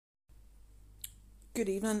Good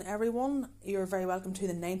evening, everyone. You're very welcome to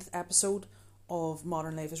the 9th episode of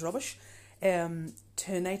Modern Life is Rubbish.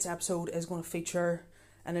 Tonight's episode is going to feature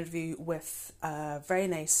an interview with a very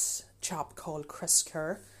nice chap called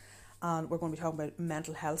Kerr, and we're going to be talking about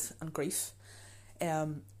mental health and grief.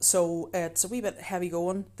 So it's a wee bit heavy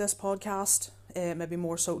going, this podcast, maybe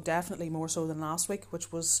definitely more so than last week,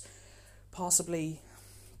 which was possibly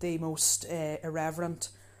the most irreverent,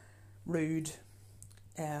 rude,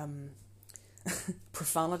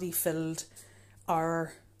 profanity-filled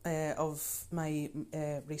hour of my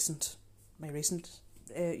recent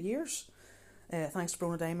years. Thanks to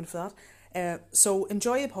Brona Diamond for that. So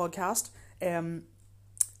enjoy the podcast.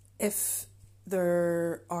 If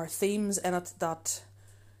there are themes in it that,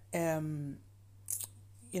 now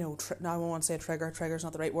I won't want to say trigger's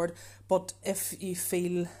not the right word, but if you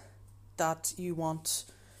feel that you want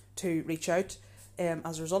to reach out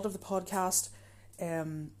as a result of the podcast,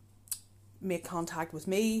 make contact with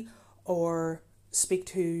me or speak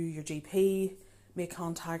to your GP, make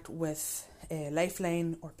contact with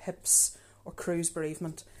Lifeline or PIPS or Cruise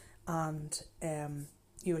Bereavement, and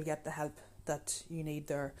you will get the help that you need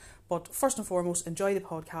there. But first and foremost, enjoy the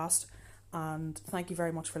podcast, and thank you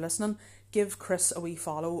very much for listening. Give Chris a wee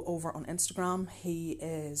follow over on Instagram. He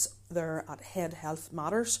is there at Head Health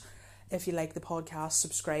Matters. If you like the podcast,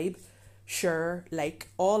 subscribe, share, like,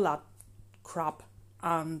 all that crap.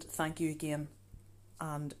 And thank you again.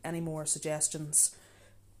 And any more suggestions,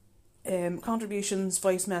 contributions,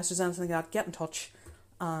 voice messages, anything like that, get in touch,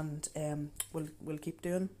 and we'll keep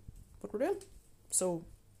doing what we're doing. So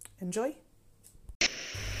enjoy.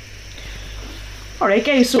 Alright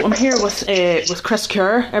guys, so I'm here with Chris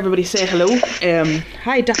Kerr. Everybody say hello.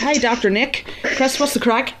 Hi Dr. Nick. Chris, what's the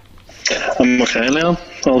crack? I'm okay now.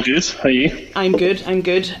 All good. How are you? I'm good.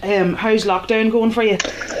 How's lockdown going for you?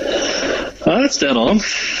 It's dead on. I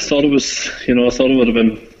thought it would have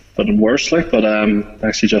been worse, but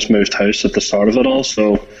actually just moved house at the start of it all,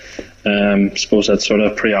 so I suppose that sort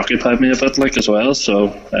of preoccupied me a bit, as well, so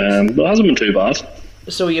it hasn't been too bad.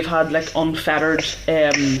 So you've had, unfettered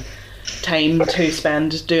time to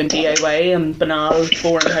spend doing DIY and banal,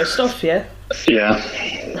 boring house stuff, yeah? Yeah,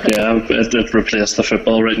 it replaced the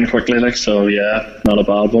football right and quickly, so yeah, not a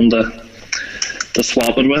bad one to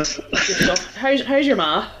swap it with. Good stuff. How's your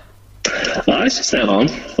ma? She's staying on,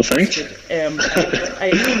 I think.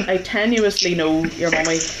 I tenuously know your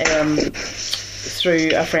mummy through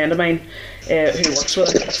a friend of mine who works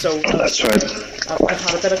with her. So that's right. I've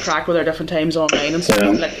had a bit of crack with her different times online and stuff.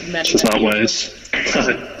 Yeah, she's not wise.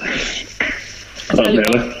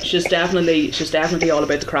 She's definitely all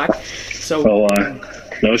about the crack. So.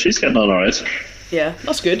 No, she's getting on alright. Yeah,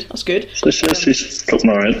 that's good. She's coping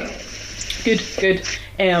alright. Good.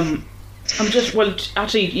 I'm just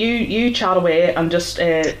you chat away and just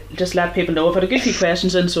let people know. I've had a good few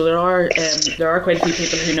questions in, so there are quite a few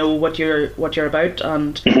people who know what you're about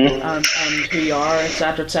and who you are,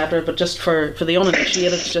 etc. But just for the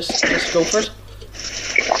uninitiated, just go for it.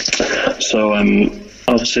 So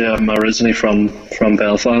obviously I'm originally from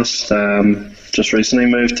Belfast. Just recently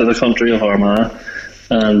moved to the country of Armagh,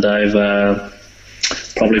 and I've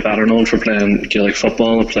probably better known for playing Gaelic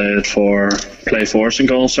football. I played for St.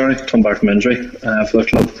 Galls, come back from injury for the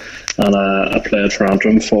club, and I played for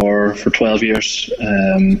Antrim for 12 years,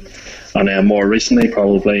 and then more recently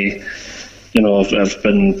probably, I've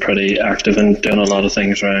been pretty active in doing a lot of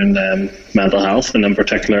things around mental health, and in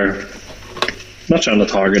particular, not trying to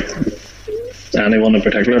target anyone in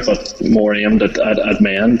particular, but more aimed at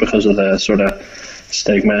men because of the sort of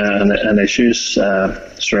stigma and issues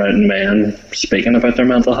surrounding men speaking about their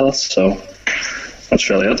mental health. So that's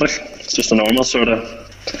really it. It's just a normal sort of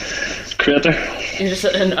creator. You're just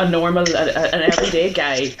a normal, an everyday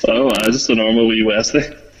guy. Oh, just a normal wee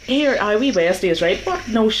Westie. Here, wee Westie is right. What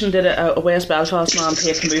notion did a West Belfast man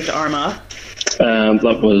take to move to Armagh?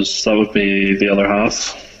 That would be the other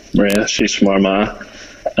half, Maria. She's from Armagh,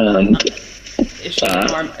 and is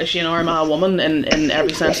she an Armagh woman in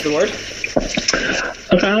every sense of the word?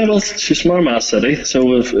 Okay, well, she's from Armagh City,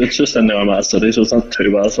 so it's just in the Armagh City, so it's not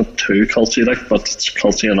too bad. It's not too culty, but it's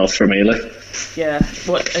culty enough for me, Yeah.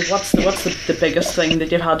 What's the biggest thing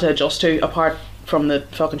that you've had to adjust to apart from the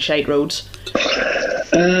fucking shite roads?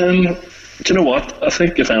 Do you know what? I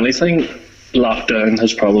think if anything, lockdown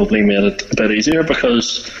has probably made it a bit easier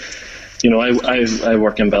because, I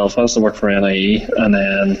work in Belfast. I work for NIE, and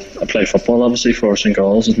then I play football obviously for St.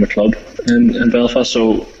 Galls is my club in Belfast.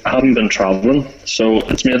 So I haven't been travelling, so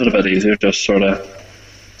it's made it a bit easier, just sort of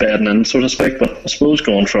bedding in, so to speak. But I suppose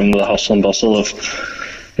going from the hustle and bustle of,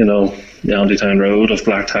 the Andytown Road of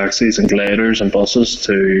black taxis and gliders and buses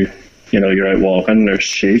to, you're out walking, there's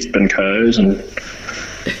sheep and cows and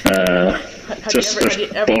Have you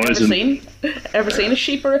ever seen a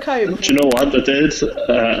sheep or a cow before? Do you know what I did?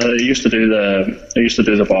 I used to do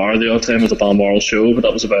the bar the odd time at the Balmoral show, but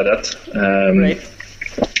that was about it. Right.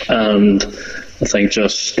 And I think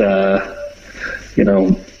just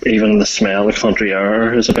even the smell of country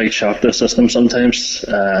air is a big shock to the system sometimes.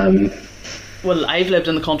 Well, I've lived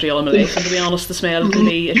in the country all my life, and to be honest, the smell can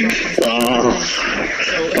be a shock.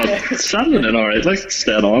 But settling in alright, like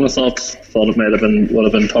staying on. I thought it would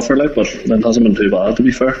have been tougher, like, but it hasn't been too bad, to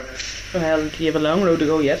be fair. Well, you have a long road to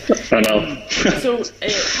go yet. I know. So,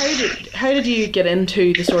 how did you get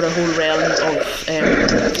into the sort of whole realm of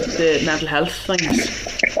the mental health things?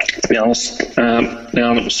 To be honest,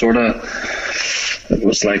 it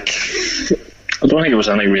was like, I don't think it was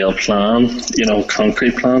any real plan,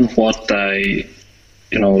 concrete plan. What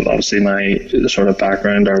obviously my sort of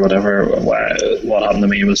background or whatever, what happened to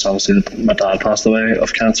me was obviously my dad passed away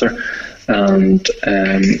of cancer, and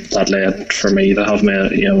that led for me to have my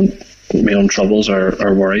own troubles or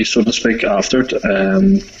worries, so to speak, after it.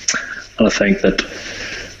 And I think that,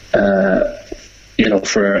 I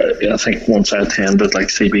think once I attended like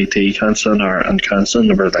CBT counselling and counselling,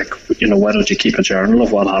 they were like, why don't you keep a journal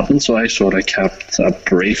of what happened? So I sort of kept a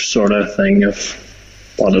brief sort of thing of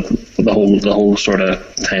the whole sort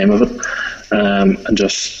of time of it. And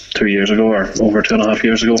just 2 years ago, or over 2.5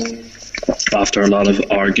 years ago, after a lot of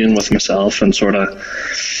arguing with myself and sort of,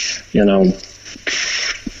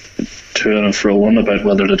 to and fro about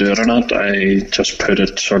whether to do it or not, I just put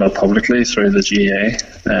it sort of publicly through the GA.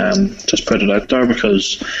 Just put it out there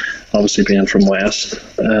because obviously being from West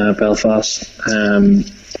Belfast,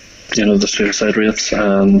 the suicide rates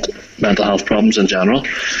and mental health problems in general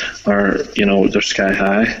are, they're sky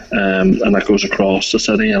high, and that goes across the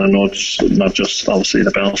city. And I know it's not just obviously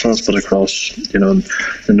the Belfast, but across, the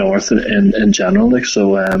north in general. Like,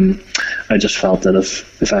 so I just felt that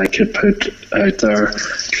if I could put out there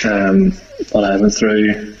what I went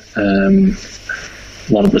through,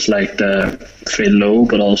 what it was like to feel low,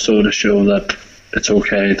 but also to show that it's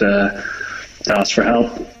okay to ask for help,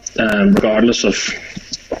 regardless of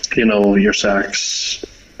your sex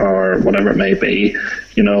or whatever it may be.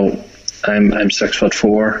 I'm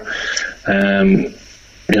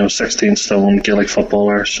 6'4", 16 stone, Gaelic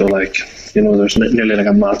footballer, so like, there's nearly like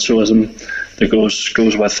a machoism that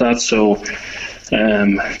goes with that. So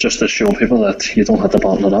just to show people that you don't have to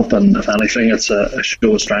bottle it up, and if anything, it's a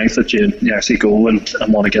show of strength that you actually go and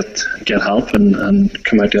want to get help and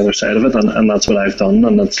come out the other side of it, and that's what I've done.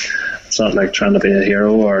 And it's not like trying to be a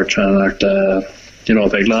hero or trying to act a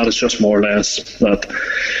big lad. It's just more or less that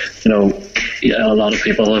a lot of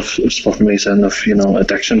people have spoken to me saying of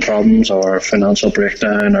addiction problems or financial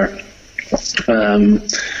breakdown or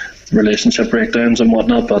relationship breakdowns and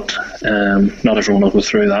whatnot, but not everyone will go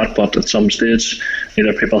through that. But at some stage,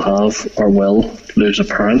 either people have or will lose a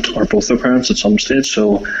parent or both their parents at some stage.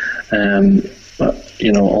 So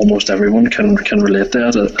almost everyone can relate to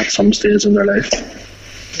that at some stage in their life.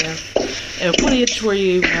 Yeah. What age were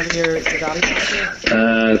you having your daddy passed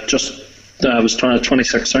away? I was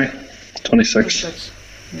 26, sorry. 26.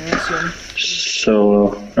 Yeah, that's young.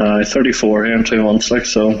 So 34 here in 2 months, like,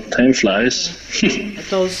 so time flies. It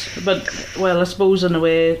does, but well, I suppose in a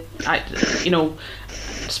way,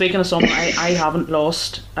 speaking of something, I haven't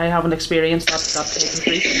experienced that type of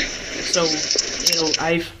grief. So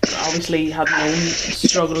I've obviously had my own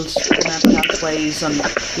struggles in mental health ways, and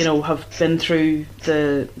have been through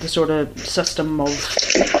the sort of system of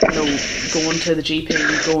going to the GP,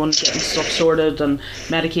 getting stuff sorted and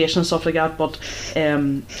medication and stuff like that. But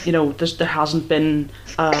there hasn't been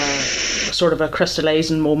sort of a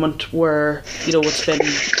crystallizing moment where it's been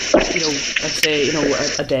let's say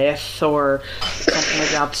a death or something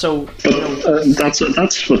like that. So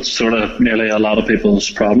that's what sort of nearly a lot of people's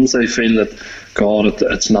problems. They feel that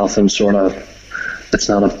it's nothing sort of, it's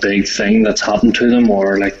not a big thing that's happened to them,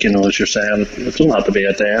 or like as you're saying, it doesn't have to be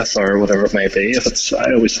a death or whatever it may be.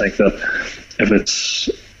 I always think that if it's,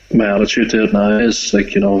 my attitude to it now is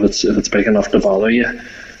like, if it's big enough to bother you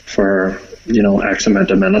for X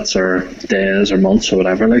amount of minutes or days or months or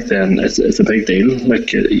whatever, like, then it's a big deal.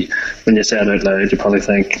 Like, when you say it out loud, you probably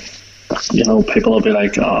think, people will be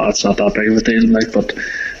like, oh, it's not that big of a deal, like, but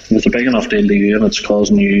if it's a big enough deal to you and it's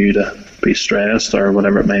causing you to be stressed or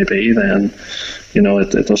whatever it may be, then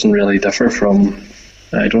it doesn't really differ from,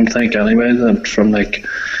 I don't think anyway, from like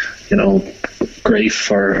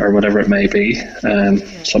grief or whatever it may be,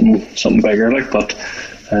 something bigger, like. But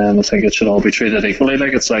I think it should all be treated equally.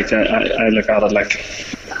 Like, it's like I look at it like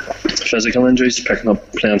physical injuries, picking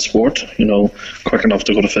up playing sport, quick enough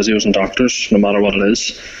to go to physios and doctors, no matter what it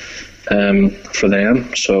is. for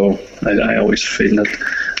them. So I always feel that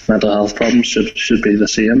mental health problems should be the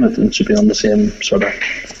same. It should be on the same sort of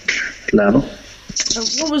level.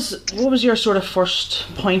 What was your sort of first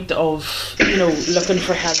point of looking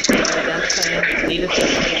for help and identifying needed?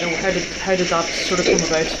 How did that sort of come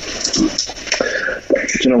about?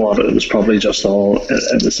 Do you know what? It was probably just all.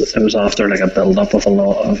 It was after like a build up of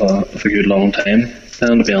a good long time.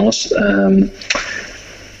 And to be honest,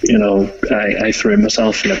 I threw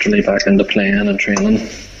myself literally back into playing and training.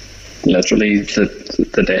 Literally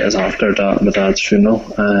the days after my dad's funeral.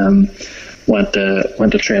 Went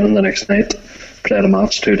to training the next night. Played a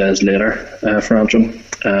match 2 days later for Antrim,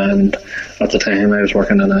 and at the time I was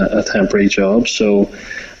working in a temporary job, so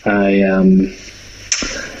I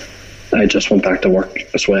just went back to work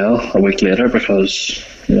as well a week later, because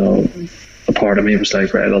a part of me was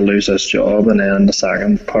like, right, I'll lose this job, and then the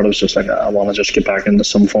second part was just like, I want to just get back into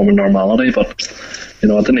some form of normality. But I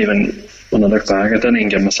didn't even, when I look back, I didn't even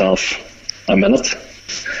give myself a minute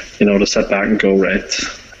to sit back and go, right,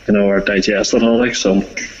 or digest it all. Like, so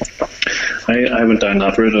I went down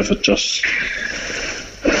that route of it, just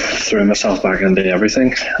threw myself back into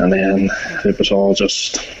everything, and then it was all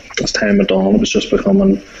just, as time went on, it was just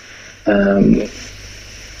becoming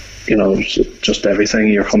just everything.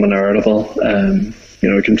 You're becoming irritable,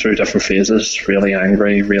 going through different phases, really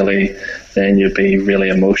angry, really, then you'd be really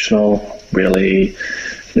emotional, really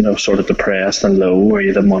sort of depressed and low, where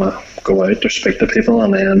you didn't want to go out or speak to people.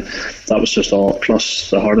 And then that was just all, plus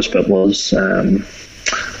the hardest bit was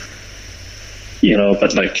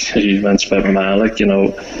but like you mentioned about my man, like in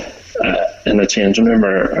the changing room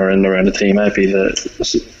or in around the team, I'd be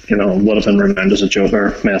would have been remembered as a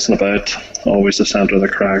joker, messing about, always the centre of the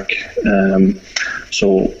crack.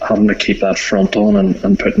 So having to keep that front on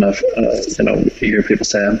and putting you hear people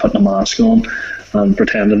saying, putting a mask on and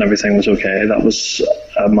pretending everything was okay, that was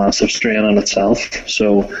a massive strain in itself.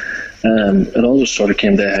 So it all just sort of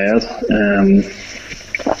came to a head.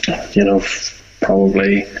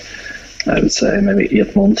 Probably, I would say maybe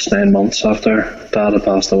 9 months after Dad had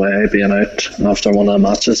passed away, being out after one of the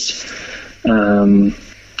matches, and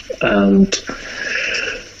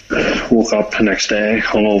woke up the next day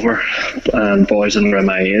hungover, and boys in around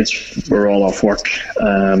my age were all off work,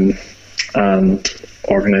 and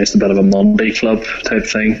organised a bit of a Monday club type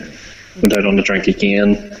thing. Went out on the drink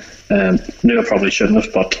again. Knew I probably shouldn't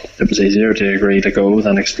have, but it was easier to agree to go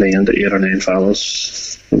than explain to 8 or 9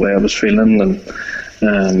 fellas the way I was feeling. And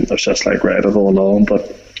I was just like, right, I'll go along.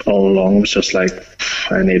 But all along it was just like,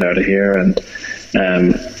 I need out of here. And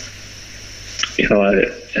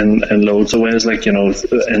in loads of ways, like, in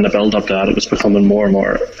the build up to that, it was becoming more and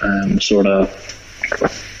more sort of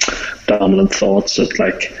dominant thoughts that,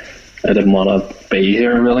 like, I didn't want to be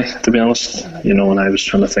here, really, to be honest. When I was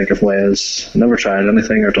trying to think of ways, I never tried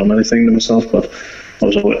anything or done anything to myself, but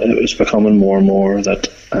it was becoming more and more that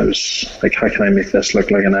I was like, how can I make this look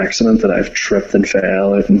like an accident, that I've tripped and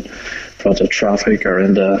fell out in front of traffic or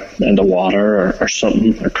into water or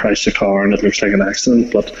something, or crashed a car and it looks like an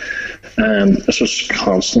accident. But this was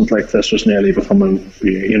constant. Like, this was nearly becoming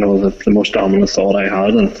the most dominant thought I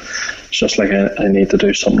had, and it's just like, I need to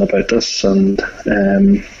do something about this. And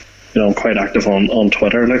I'm quite active on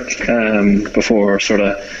Twitter, like, before sort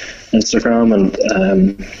of Instagram, and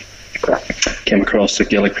came across the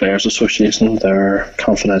Gaelic Players Association, their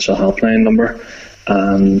confidential helpline number,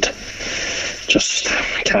 and just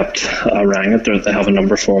I rang it. They have a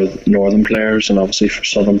number for northern players and obviously for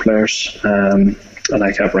southern players, and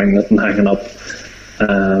I kept ringing it and hanging up.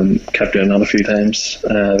 Kept doing that a few times.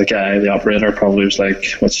 The operator probably was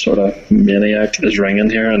like, what sort of maniac is ringing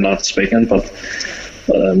here and not speaking? But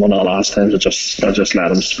one of the last times I just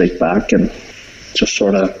let him speak back, and just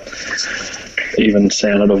sort of even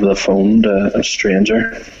saying it over the phone to a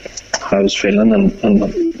stranger how I was feeling and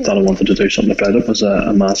that I wanted to do something about it was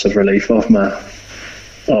a massive relief off my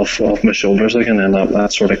shoulders, like. And then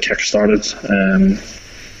that sort of kick-started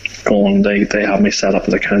going. They had me set up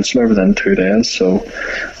with a counsellor within 2 days, so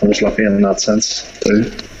I was lucky in that sense too.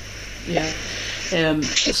 Yeah.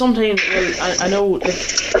 Sometimes, I know, like,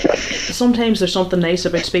 sometimes there's something nice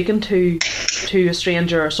about speaking to a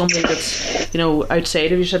stranger or somebody that's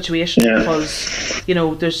outside of your situation. Yeah. Because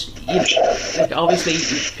there's like, obviously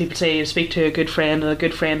people say you speak to a good friend and a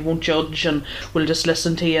good friend won't judge and will just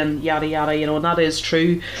listen to you and yada yada, and that is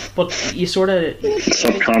true, but you sort of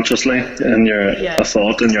subconsciously in a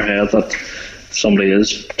thought in your head that somebody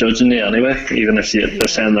is judging you anyway, even if they're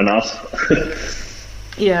saying they're not.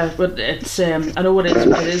 Yeah, but it's I know it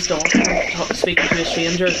is daunting speaking to a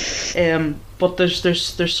stranger, but there's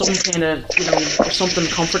some kind of there's something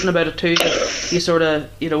comforting about it too, that you sort of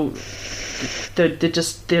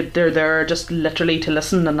they're there just literally to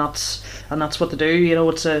listen, and that's what they do. You know,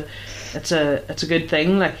 it's a good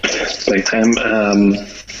thing, like big time.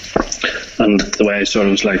 And the way I sort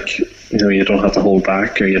of was like, you know, you don't have to hold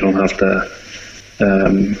back, or you don't have to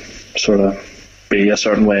sort of be a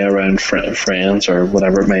certain way around friends or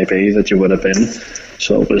whatever it may be that you would have been.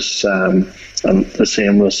 So it was, and the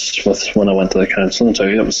same was with when I went to the counselling too.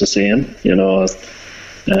 It was the same, you know.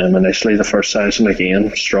 Initially, the first session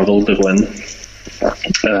again, struggled to win.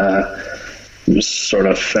 Was sort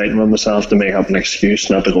of fighting with myself to make up an excuse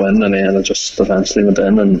not to go in, and then I just eventually went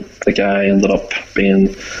in, and the guy ended up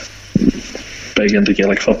being big into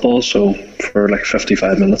Gaelic football, so for like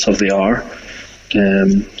 55 minutes of the hour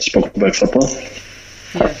spoke about football.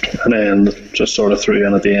 And then just sort of threw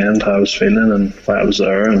in at the end how I was feeling and why I was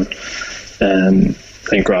there, and I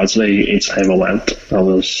think gradually each time I went I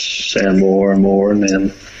was saying more and more, and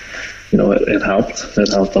then, you know, it helped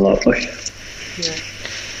a lot, like.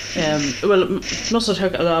 Well, it must have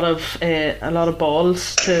took a lot of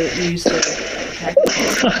balls to use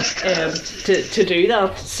to do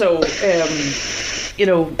that. So you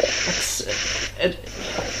know,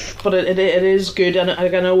 it is good, and I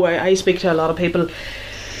know I speak to a lot of people,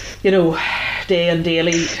 you know, day and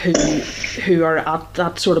daily who are at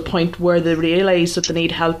that sort of point where they realise that they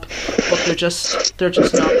need help, but they're just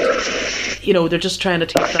not. You know, they're just trying to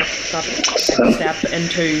take that step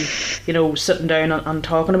into, you know, sitting down and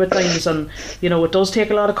talking about things, and, you know, it does take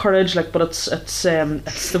a lot of courage, like, but it's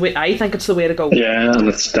the way, I think it's the way to go. Yeah, and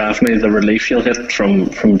it's definitely the relief you'll get from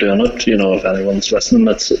doing it. You know, if anyone's listening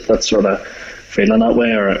that's sort of feeling that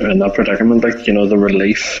way or in that predicament, like, you know, the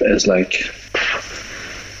relief is like,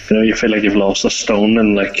 you know, you feel like you've lost a stone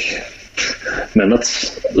in like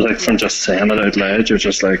minutes, like, from just saying it out loud. You're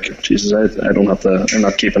just like, Jesus, I don't have to, I'm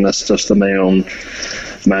not keeping this just in my own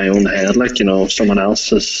head, like, you know, if someone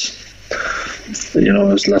else is, you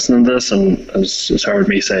know, is listening to this and has heard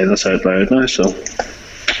me say this out loud now. So.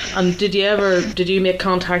 And did you make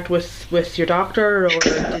contact with your doctor, or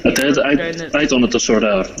I did. I done it the sort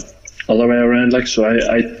of other way around, like, so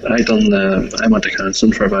I went to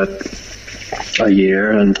counselling for about a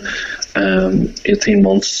year and 18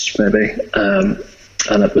 months maybe, and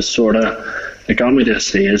it was sort of, it got me to a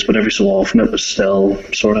stage, but every so often it was still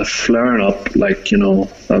sort of flaring up, like, you know,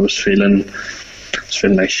 I was feeling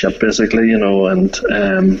like shit basically, you know, and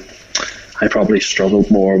I probably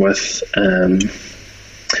struggled more with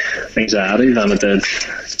anxiety than I did,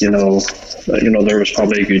 you know, there was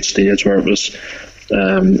probably a good stage where it was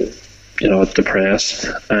you know, depressed,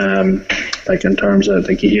 like, in terms of,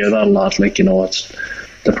 like, you hear that a lot, like, you know, it's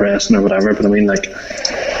depressing or whatever, but I mean, like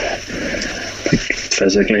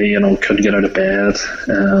physically, you know, couldn't get out of bed,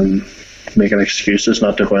 making excuses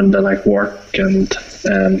not to go into, like, work and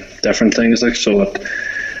different things, like, so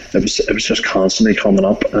it was just constantly coming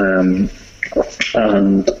up, and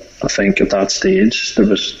I think at that stage there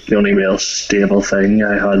was the only real stable thing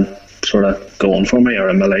I had sort of going for me or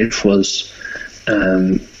in my life was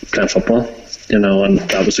playing football, you know, and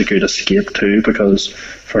that was a good escape too, because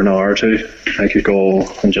for an hour or two I could go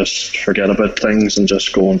and just forget about things and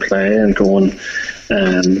just go and play and go and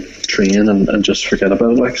train and just forget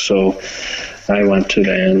about it, like. So I went to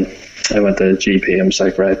GP and was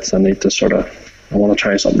like, right, I want to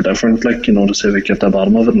try something different, like, you know, to see if we get to the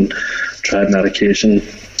bottom of it, and tried medication,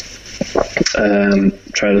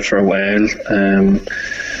 tried it for a while,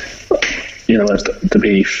 you know, to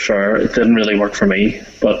be fair, it didn't really work for me,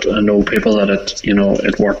 but I know people that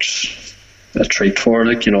it works a treat for,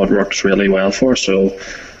 like, you know, it works really well for, so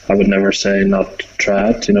I would never say not try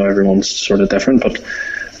it, you know, everyone's sort of different, but it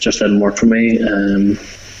just didn't work for me.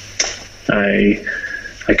 I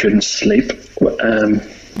couldn't sleep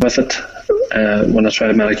with it. When I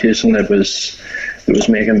tried medication, it was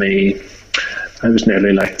making me, I was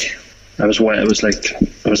nearly like, I was like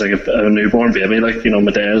a newborn baby, like, you know,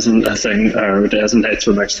 my days and nights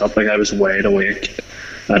were mixed up. Like, I was wide awake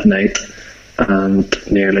at night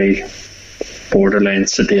and nearly borderline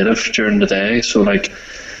sedative during the day. So, like,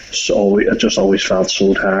 I just always felt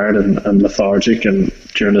so tired and lethargic, and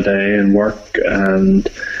during the day and work, and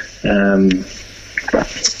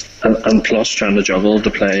plus trying to juggle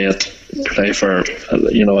to play for,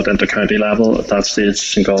 you know, at inter-county level at that stage.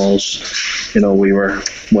 St. Gall's, you know, we were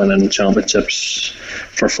winning championships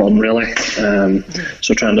for fun, really,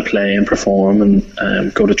 so trying to play and perform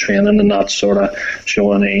and go to training and not sort of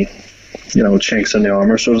show any, you know, chinks in the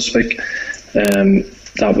armour, so to speak,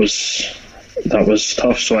 that was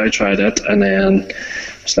tough. So I tried it, and then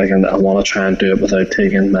it's like, I want to try and do it without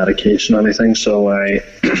taking medication or anything, so I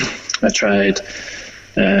tried,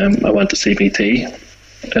 I went to CBT,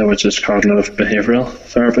 which is cognitive behavioural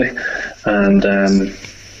therapy, and I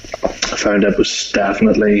found it was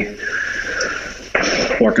definitely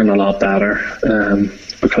working a lot better,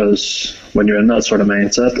 because when you're in that sort of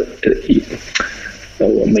mindset,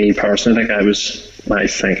 me personally, my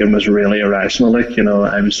thinking was really irrational.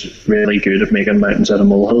 I was really good at making mountains out of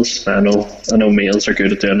molehills. I know males are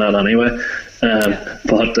good at doing that anyway,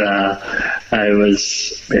 but I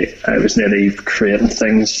was nearly creating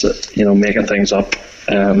things, making things up,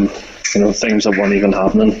 things that weren't even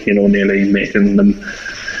happening. Nearly making them,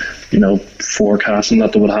 forecasting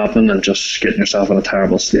that they would happen, and just getting yourself in a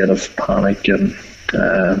terrible state of panic and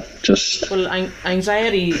just. Well,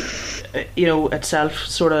 anxiety, itself,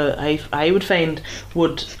 sort of, I would find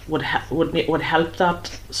would help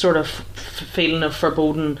that sort of feeling of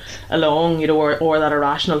foreboding along, or that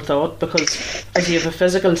irrational thought, because as you have a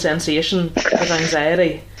physical sensation with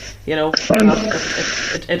anxiety,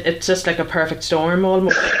 it's just like a perfect storm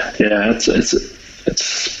almost. Yeah, it's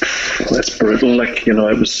brutal.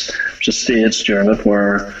 It was just stage during it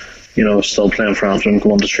where, still playing for Antrim,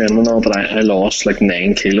 going to training and all, but I lost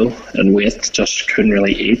 9 kilo in weight, just couldn't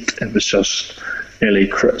really eat. It was just nearly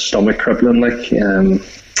stomach crippling,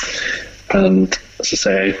 and as I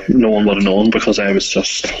say, no one would have known, because I was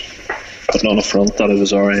just putting on a front that it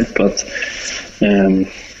was alright, but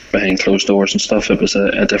behind closed doors and stuff, it was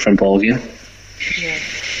a different ballgame. Yeah.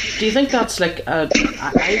 Do you think that's I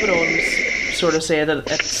would always sort of say that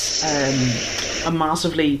it's a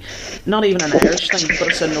massively, not even an Irish thing, but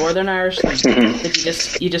it's a Northern Irish thing,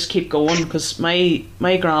 that you just keep going, because my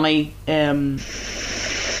granny, my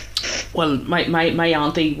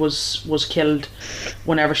auntie was killed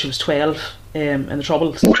whenever she was 12 in the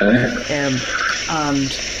Troubles. Okay. And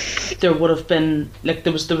there would have been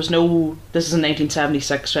there was no. This is in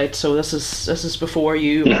 1976, right? So this is before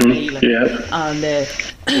you or me. And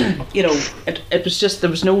it was just there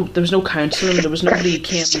was no counselling. There was nobody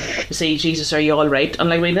came to say, Jesus, are you all right? And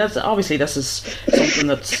that's obviously, this is something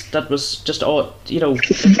that was just all done.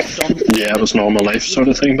 Yeah, it was normal life sort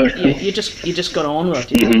of thing back then. You just got on with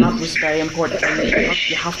it. And that was very important.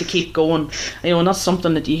 You have to keep going. And that's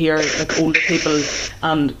something that you hear older people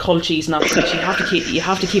and cultures and that. You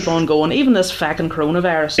have to keep on going. Even this fucking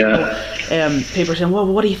coronavirus. People are saying, well,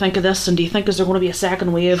 what do you think of this? And do you think is there going to be a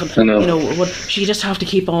second wave? And you just have to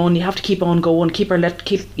keep on. You have to keep on going. Keep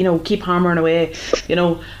hammering away.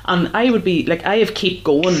 And I would be I have keep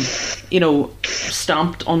going.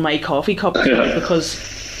 Stamped on my coffee cup, because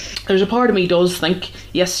there's a part of me does think,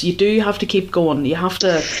 yes, you do have to keep going. You have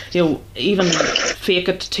to, even fake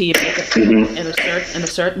it till you make it, in a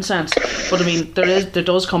certain sense. But I mean, there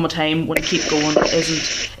does come a time when keep going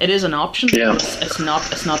it is an option. Yeah. It's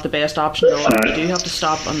not the best option at all. You do have to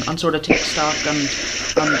stop and sort of take stock and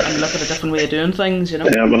look at a different way of doing things.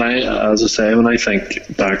 Yeah, when I think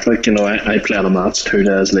back, I played a match 2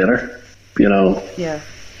 days later. Yeah.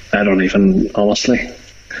 I don't even, honestly.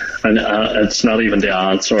 And it's not even the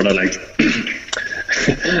odd sort of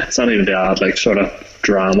it's not even the odd sort of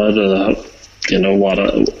drama to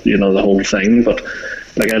the whole thing, but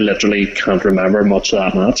I literally can't remember much of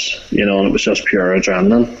that match, and it was just pure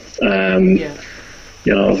adrenaline.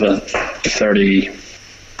 If a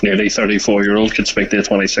nearly 34-year-old could speak to a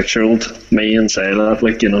 26-year-old me and say that,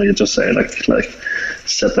 you just say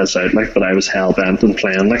sit this out, but I was hell bent on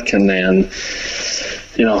playing, and then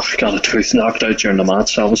got a tooth knocked out during the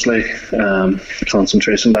match. Obviously, the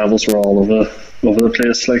concentration levels were all over the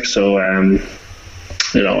place. So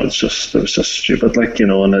it was just stupid.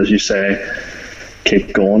 And as you say,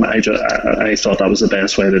 keep going. I thought that was the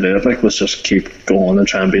best way to do it. Was just keep going and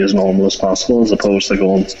try and be as normal as possible, as opposed to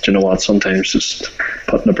going, do you know what? Sometimes just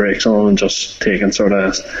putting the brakes on and just taking sort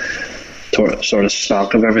of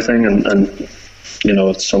stock of everything, and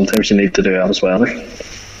sometimes you need to do that as well.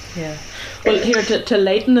 Yeah. Well, here to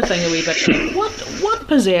lighten the thing a wee bit, what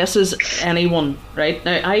possesses anyone, right?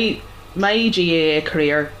 Now, my GAA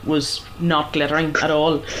career was not glittering at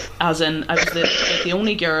all, as in I was the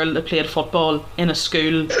only girl that played football in a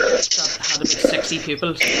school that had about 60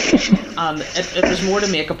 pupils, and it was more to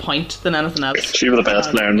make a point than anything else. She was the best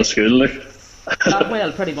player in the school,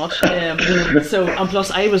 well, pretty much. So, and plus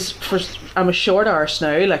I'm a short arse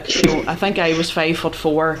now, so I think I was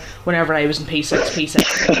 5'4" whenever I was in P6,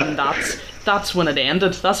 P7, and that's when it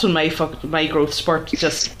ended. That's when my growth spurt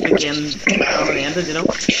just began and ended,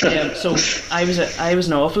 so I was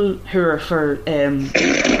an awful hooer for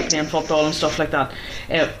playing football and stuff like that.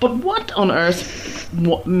 But what on earth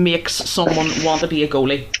makes someone want to be a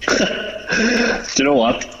goalie? Do you know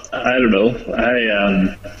what? I don't know.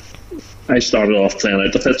 I started off playing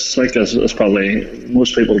out the pitch, as probably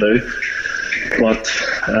most people do. But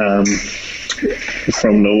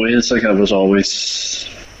from no age, like I was always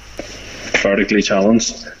vertically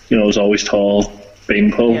challenged. You know, I was always tall,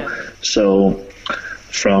 beanpole. Yeah. So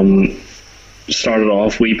from started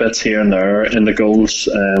off wee bits here and there in the goals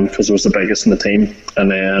because I was the biggest in the team,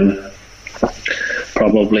 and then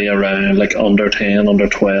probably around like under 10, under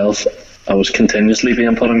 12, I was continuously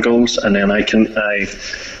being put in goals, and then I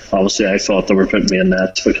obviously I thought they were putting me in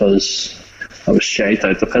nets because I was shite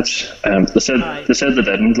out the pitch. They said they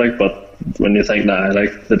didn't, like, but when you think now,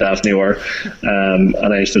 like, they definitely were. And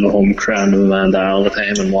I used to go home crying to my man all the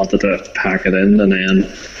time and wanted to pack it in, and then,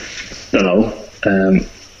 you know,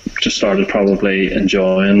 just started probably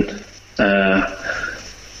enjoying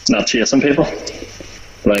not chasing people.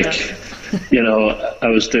 Like, you know, I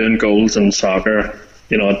was doing goals in soccer.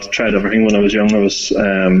 You know, I tried everything when I was young. I was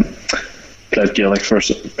played Gaelic,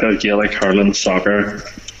 hurling, soccer,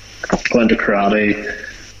 went to karate,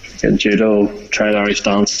 and judo, tried Irish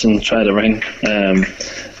dancing, tried everything.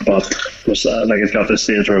 But it was like it got to the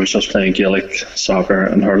stage where I was just playing Gaelic, soccer,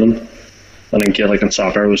 and hurling. And in Gaelic and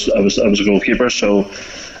soccer, I was a goalkeeper. So,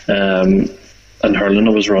 and hurling,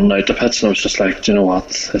 I was running out the pitch, and I was just like, do you know what?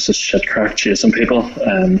 This is shit crack chasing people.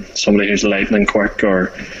 Somebody who's lightning quick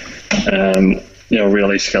or you know,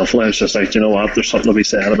 really skillful. I was just like, you know what? There's something to be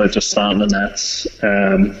said about just standing in nets,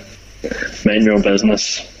 minding your own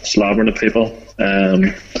business, slobbering at people.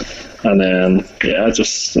 And then, yeah, I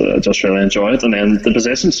just really enjoy it. And then the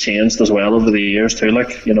positions changed as well over the years too.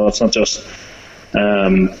 Like, you know, it's not just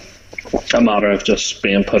a matter of just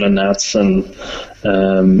being put in nets and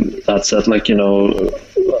that's it. Like, you know,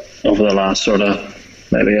 over the last sort of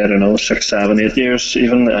maybe, I don't know, 6, 7, 8 years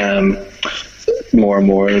even, more and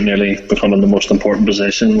more nearly becoming the most important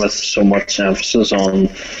position, with so much emphasis on,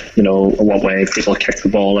 you know, what way people kick the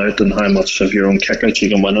ball out and how much of your own kick out you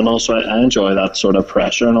can win. And also I enjoy that sort of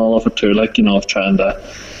pressure and all of it too, like, you know, of trying to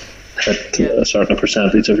hit a certain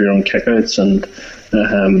percentage of your own kick outs and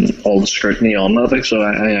all the scrutiny on that. Like, so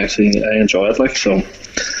I enjoy it. Like, so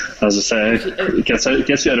as I say, it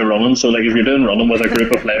gets you out of running. So like, if you're doing running with a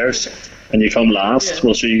group of players and you come last,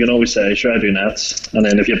 well, so you can always say, sure, I do nets. And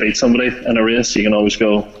then if you beat somebody in a race, you can always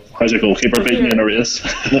go, how's a goalkeeper beating you in a race?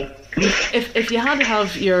 If you had to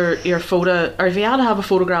have your photo, or if you had to have a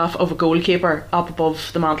photograph of a goalkeeper up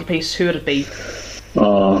above the mantelpiece, who would it be?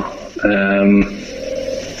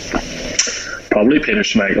 Probably Peter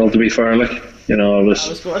Schmeichel, to be fair. Like, you know, I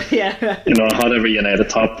was good, yeah. You know, I had every United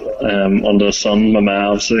top under the sun. My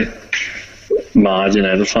mum, obviously, mad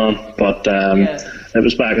United fan, but it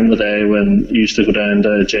was back in the day when you used to go down to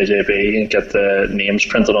JJB and get the names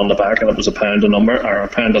printed on the back, and it was £1 a number or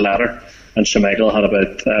 £1 a letter. And Schmeichel had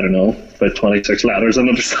about 26 letters in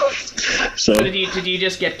it or something. So did you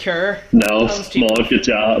just get Kerr? No, Maud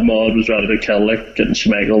was ready to kill, like, getting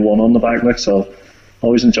Schmeichel 1 on the back, like, so.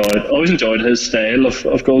 Always enjoyed his style of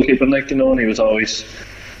goalkeeping, like, you know, and he was always.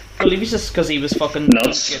 Well, he was just because he was fucking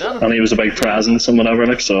nuts, good at it. And he was a big presence and whatever,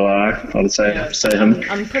 like, so I would say him.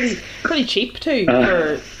 And pretty cheap too.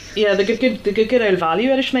 They get good value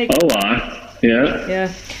out of Schmeichel. Oh, yeah.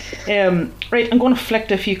 Yeah. Right, I'm going to flick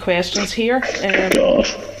a few questions here. God.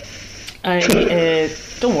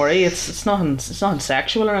 Don't worry, it's nothing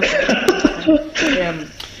sexual or anything.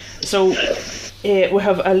 So. We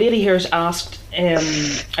have a lady here who's asked, I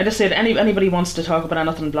just said anybody wants to talk about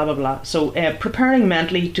anything, blah blah blah. So preparing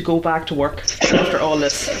mentally to go back to work after all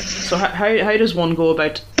this. So how does one go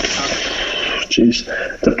about that? Jeez.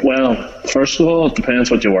 Well, first of all, it depends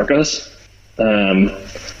what you work as. It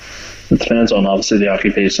depends on obviously the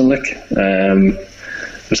occupation. Like, I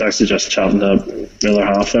was actually just chatting to the other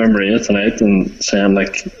half there, Maria, tonight, and saying,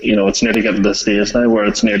 like, you know, it's nearly getting to the stage now where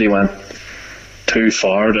it's nearly went too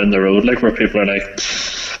far down the road, like, where people are like,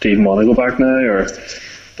 do you even want to go back now, or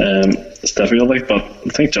it's difficult, like. But I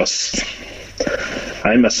think just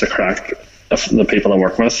I miss the crack of the people I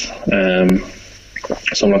work with,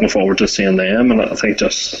 so I'm looking forward to seeing them. And I think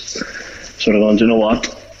just sort of going, do you know what,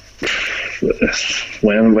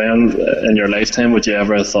 when in your lifetime would you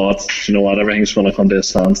ever have thought, you know what, everything's going to come to a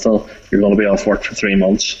standstill, you're going to be off work for 3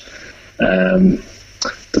 months?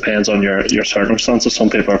 Depends on your circumstances. Some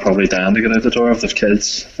people are probably dying to get out the door if they've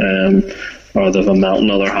kids, or they've a melting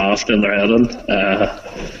other half in their head in.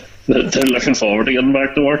 They're looking forward to getting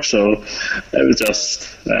back to work. So it was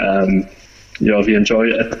just, you know, if you enjoy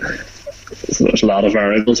it, there's a lot of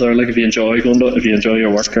variables there. Like, if you enjoy your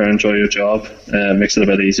work or enjoy your job, it makes it a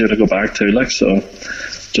bit easier to go back to. Like, so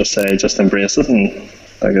just embrace it, and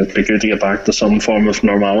like, it'd be good to get back to some form of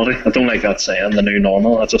normality. I don't like that saying, the new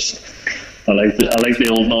normal. I like the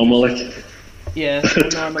old normal, like. Yeah,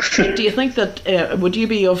 normal. Do you think that would you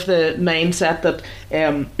be of the mindset that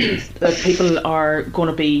that people are going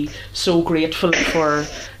to be so grateful for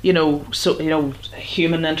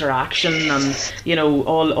human interaction and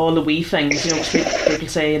all the wee things? People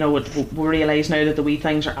say we realise now that the wee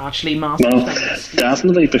things are actually massive things.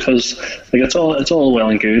 Definitely, because like it's all well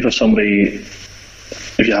and good if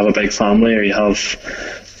you have a big family or you have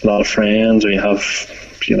a lot of friends or you have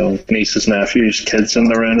nieces, nephews, kids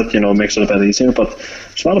in around it, it makes it a bit easier. But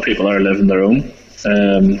there's a lot of people that are living their own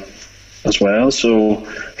as well. So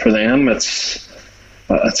for them, I'd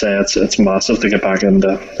say it's massive to get back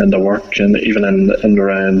into work, and even in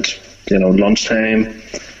around lunchtime,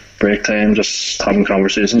 break time, just having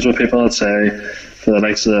conversations with people. I'd say for the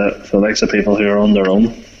likes of people who are on their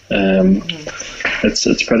own,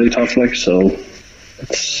 it's pretty tough. Like, so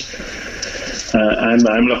it's.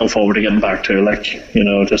 I'm looking forward to getting back to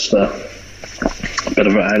just a bit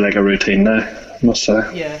of a routine now, I must say.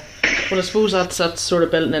 Yeah, well, I suppose that's sort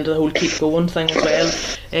of built into the whole keep going thing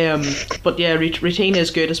as well. But yeah, routine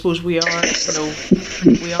is good. I suppose we are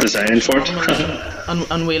designed for it,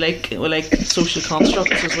 and we like social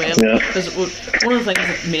constructs as well. Yeah. Because one of the things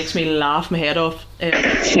that makes me laugh my head off,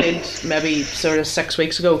 maybe sort of 6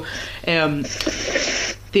 weeks ago,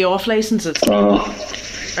 the off licenses.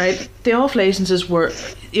 Right, the off licenses were,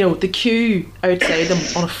 the queue outside them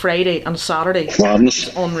on a Friday and a Saturday was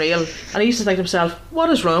unreal. And I used to think to myself, what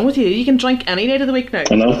is wrong with you? You can drink any night of the week now.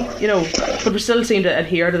 I know. But we still seem to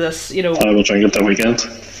adhere to this, I will drink it the weekend.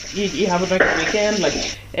 You have a drink the weekend,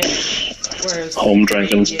 whereas home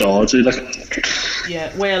drinking's dodgy,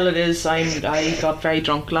 Yeah, well, it is. I got very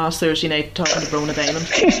drunk last Thursday night talking to Brona Diamond.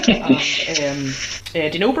 And, do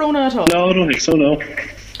you know Brona at all? No, I don't think so, no.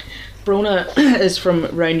 Brona is from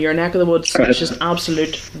around your neck of the woods. She's just an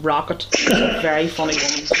absolute rocket. She's a very funny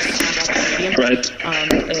woman. Right.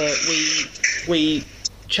 And we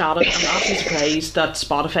chatted. I'm actually surprised that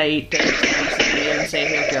Spotify didn't and say,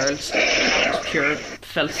 "Here, girls, that's pure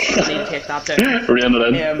filth. I need to take that down." Rein it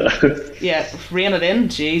in. Yeah, rein it in.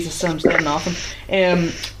 Jesus, I'm still nothing.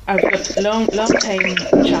 I've got a long time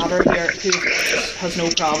chatter here who has no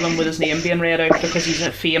problem with his name being read out because he's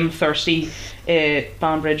a fame-thirsty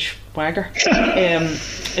Banbridge wanker.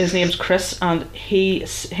 His name's Chris, and he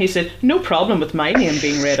said, no problem with my name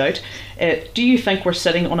being read out. Do you think we're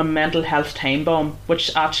sitting on a mental health time bomb?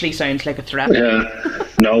 Which actually sounds like a threat. Yeah,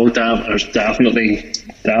 no, there's definitely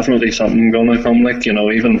something going to come.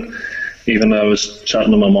 Even I was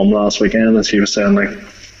chatting to my mum last weekend, and she was saying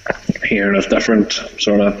hearing of different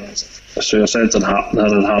sort of suicides that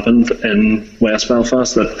had happened in West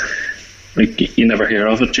Belfast that you never hear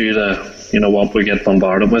of it due to what we get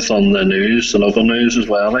bombarded with on the news, the local news as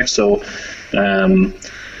well.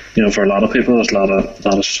 For a lot of people, there's a lot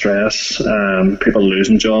of stress. People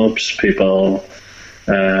losing jobs, people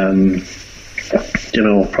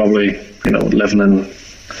probably living in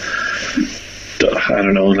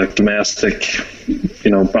domestic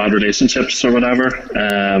bad relationships or whatever.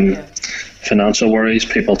 Financial worries,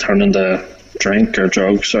 people turning to drink or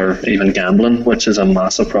drugs or even gambling, which is a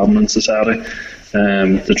massive problem in society,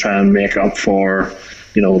 to try and make up for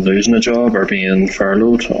losing a job or being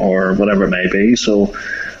furloughed or whatever it may be. So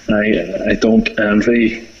I don't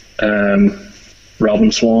envy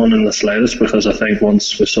Robin Swan in the slightest, because I think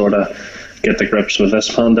once we sort of get the grips with this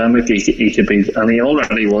pandemic, he could be, and he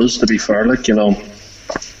already was, to be fair,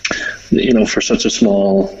 for such a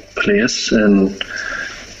small place in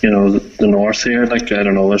the north here, I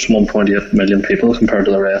don't know, there's 1.8 million people compared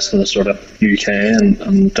to the rest of the sort of UK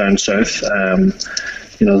and down south.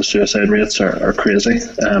 The suicide rates are crazy.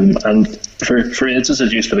 And for ages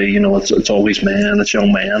it used to be, it's always men, it's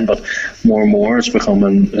young men, but more and more it's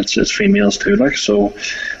becoming, it's females too, So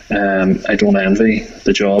I don't envy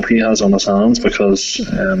the job he has on his hands, because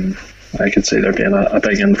I could see there being a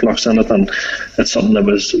big influx in it, and it's something that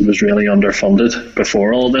was really underfunded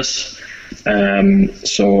before all this.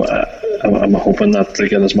 So I'm hoping that they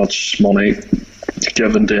get as much money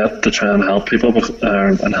given to it to try and help people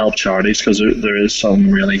and help charities, because there is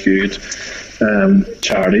some really good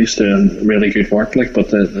charities doing really good work, but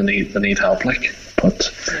they need help,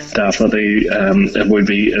 But definitely, it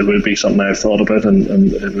would be something I've thought about,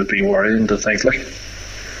 and it would be worrying to think,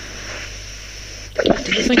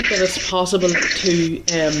 Do you think that it's possible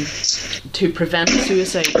to prevent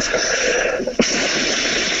suicide?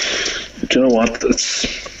 Do you know what?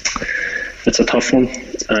 It's a tough one.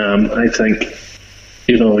 I think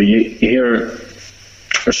you hear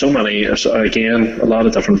there's so many. Again, a lot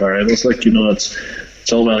of different variables.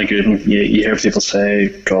 It's all really good, and you hear people say,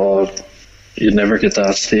 "God, you'd never get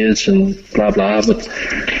that stage and blah blah. But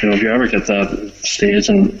if you ever get that stage,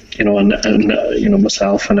 and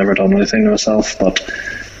myself, I never done anything to myself, but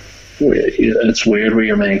it's weird where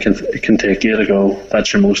your mind can take you to go,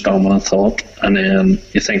 that's your most dominant thought, and then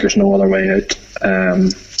you think there's no other way out.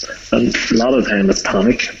 And a lot of the time it's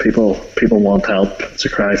panic. People want help. It's a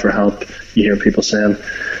cry for help. You hear people saying,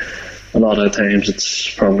 a lot of the times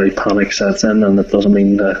it's probably panic sets in, and it doesn't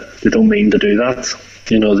mean that they don't mean to do that.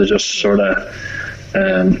 They just sort of.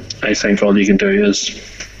 I think all you can do is,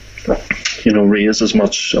 raise as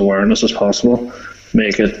much awareness as possible,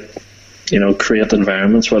 make it. Create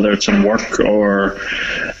environments, whether it's in work or,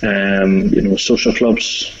 social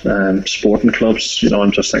clubs, sporting clubs.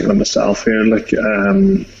 I'm just thinking of myself here, like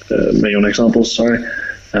my own examples, sorry,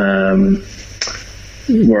 where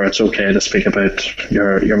it's okay to speak about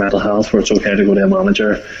your mental health, where it's okay to go to a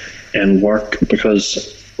manager in work,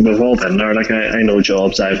 because we've all been there. Like I know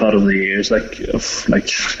jobs I've had over the years, like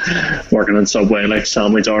working in Subway, like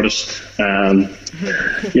sandwich artist, ringing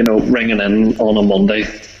in on a Monday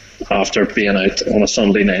after being out on a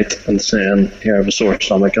Sunday night and saying, here, I have a sore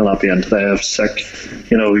stomach, I'll not be in today, I'm sick.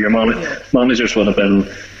 Your managers would have been,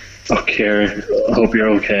 Kerr, I hope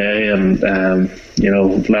you're okay, and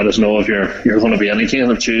let us know if you're going to be in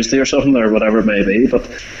again on Tuesday or something, or whatever it may be. But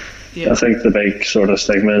I think the big sort of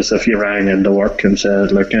stigma is if you rang into work and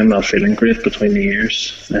said, look, I'm not feeling great between the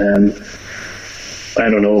years. I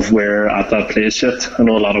don't know if we're at that place yet. I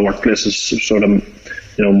know a lot of workplaces sort of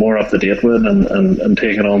more up to date with and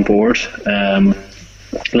take it on board. A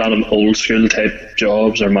lot of old school type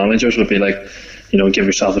jobs or managers would be like, give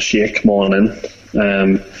yourself a shake, come on in.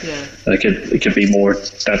 It could be more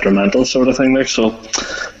detrimental sort of thing. Like, so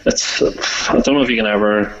it's, I don't know if you can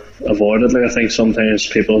ever avoid it. Like, I think sometimes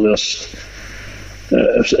people just,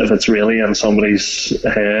 if it's really in somebody's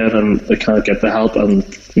head and they can't get the help, and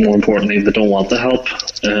more importantly they don't want the help,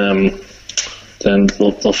 then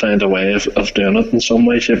they'll find a way of doing it in some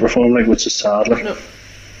way, shape or form, like, which is sad. Like. No,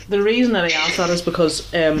 the reason that I ask that is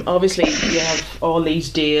because obviously you have all these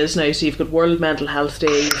days now, so you've got World Mental Health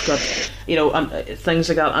Day, you've got and things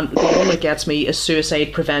like that, and the one that gets me is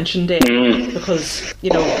Suicide Prevention Day, because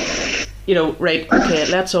right, okay,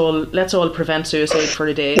 let's all prevent suicide for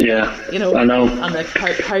a day. Yeah, I know. And like,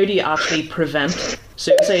 how do you actually prevent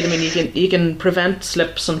suicide? I mean, you can prevent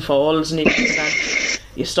slips and falls, and you can prevent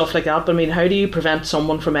stuff like that, but I mean, how do you prevent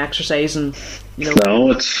someone from exercising?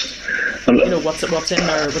 No, it's what's in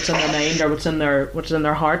their mind, or what's in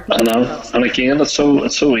their heart. I know, and again, it's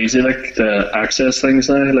so easy, like, to access things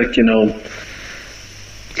now. Like,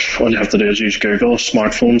 all you have to do is use Google.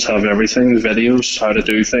 Smartphones have everything, videos, how to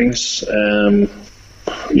do things.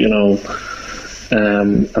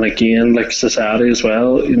 And again, like society as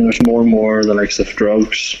well. There's more and more the likes of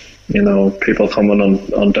drugs. People coming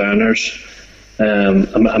on downers.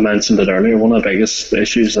 I mentioned it earlier. One of the biggest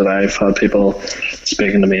issues that I've had people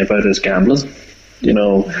speaking to me about is gambling.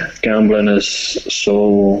 Gambling is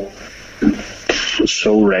so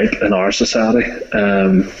ripe in our society.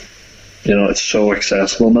 It's so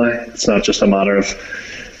accessible now. It's not just a matter of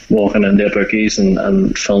walking into bookies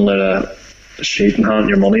and filling out a sheet and handing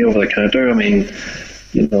your money over the counter. I mean,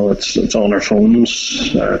 it's on our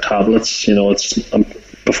phones, our tablets. It's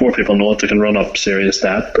before people know it, they can run up serious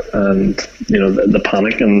debt, and the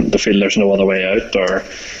panic and they feel there's no other way out, or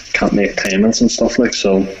can't make payments and stuff like.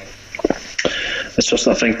 So it's just,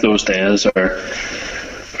 I think those days are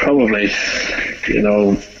probably,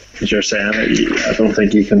 as you're saying, I don't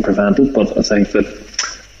think you can prevent it, but I think that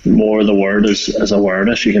more the word is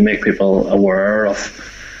awareness. You can make people aware of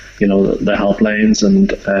the helplines,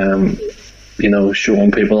 and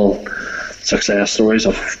showing people success stories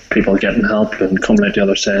of people getting help and coming out the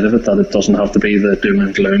other side of it, that it doesn't have to be the doom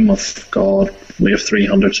and gloom of, God, we have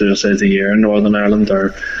 300 suicides a year in Northern Ireland,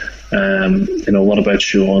 or what about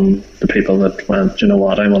showing the people that went, I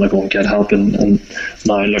want to go and get help, and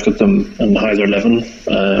now look at them and how they're living.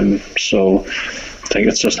 So I think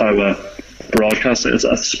it's just how a broadcast is.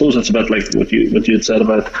 I suppose it's a bit like what you had said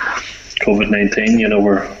about COVID-19,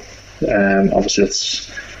 where obviously it's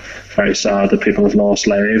very sad that people have lost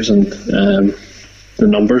lives, and the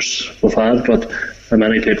numbers we've had, but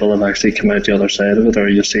many people have actually come out the other side of it, or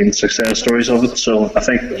you've seen success stories of it. So I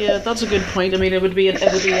think, yeah, that's a good point. I mean, it would be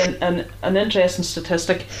an interesting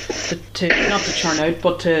statistic to not to churn out,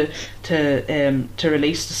 but to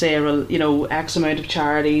release, to say, well, X amount of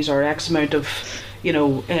charities or X amount of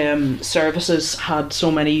services had so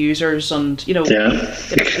many users, and it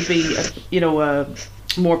would be a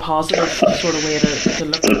more positive sort of way to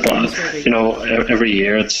look at it. Every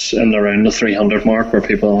year it's in around the 300 mark where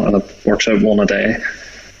people, and it works out one a day.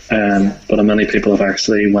 but many people have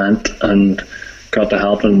actually went and got the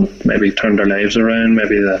help and maybe turned their lives around.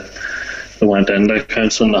 Maybe they went into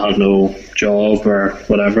counselling, they had no job or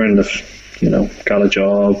whatever, and they've got a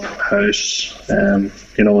job, house, and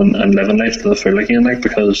living life to the full again, like,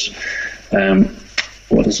 because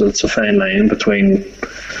it's a fine line between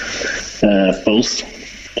both.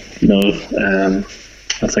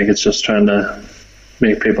 I think it's just trying to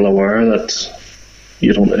make people aware that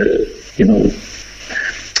you don't,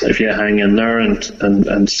 if you hang in there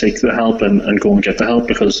and seek the help and go and get the help,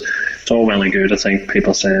 because it's all well and good, I think,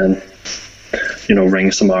 people saying,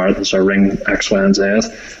 ring Samaritans or ring X, Y, and Z. I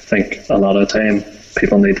think a lot of the time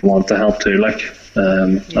people need to want the help too, like,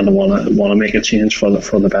 and they want to make a change for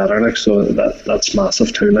the better, like, so that's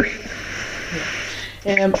massive too, like.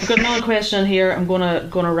 I've got another question here. I'm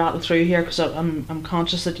gonna rattle through here because I'm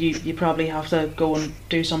conscious that you probably have to go and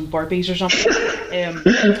do some burpees or something. I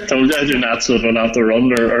do not, so I don't have to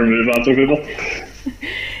run or move after people.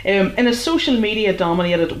 In a social media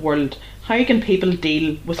dominated world, how can people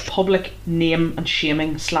deal with public name and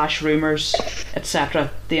shaming / rumours, etc.?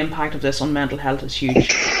 The impact of this on mental health is huge.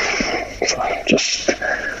 Just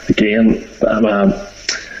again, I'm a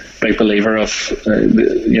big believer of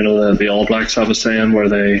the All Blacks have a saying where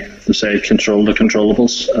they say control the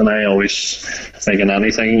controllables, and I always think in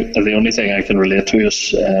anything, the only thing I can relate to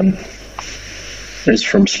is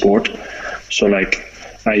from sport. So, like,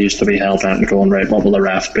 I used to be hell-bent and going, right, what will the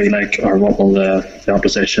ref be like, or what will the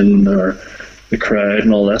opposition or the crowd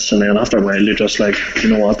and all this, and then after a while you're just like, you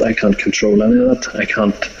know what, I can't control any of that. I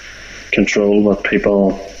can't control what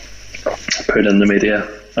people put in the media.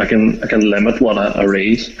 I can limit what I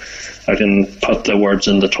read. I can put the words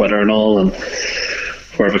into Twitter and all, and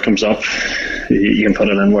wherever it comes up, you can put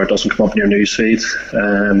it in where it doesn't come up in your news feed.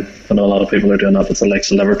 I know a lot of people are doing that with the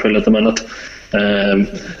likes of Liverpool at the minute,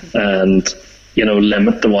 and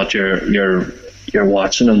limit to what you're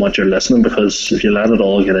watching and what you're listening, because if you let it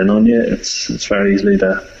all get in on you, it's very easily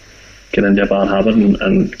to get into a bad habit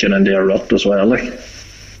and get into a rut as well, like.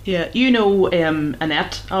 Yeah,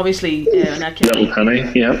 Annette, obviously, Annette Kelly. Little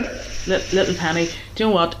Penny, yeah. Little Penny. Do you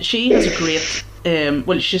know what? She has a great.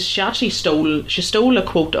 She actually stole a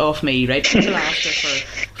quote off me, right? People asked her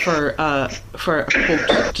for a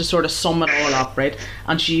quote to sort of sum it all up, right?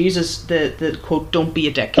 And she uses the quote, "Don't be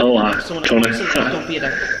a dick." Oh, Tony. Don't be a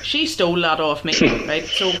dick. She stole that off me, right?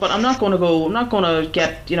 So, but I'm not going to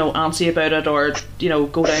get antsy about it or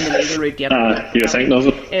go down the legal route yet. You're thinking of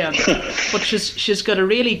it. But she's got a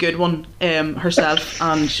really good one herself,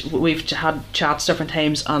 and we've had chats different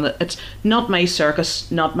times, and it's not my circus,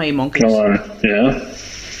 not my monkeys. Yeah.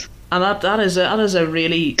 And that is a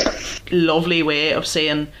really lovely way of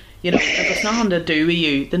saying, if it's nothing to do with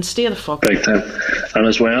you, then stay the fuck. Big time. And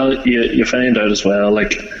as well, you find out as well,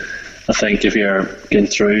 like, I think if you're getting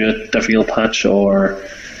through a difficult patch, or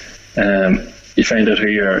you find out who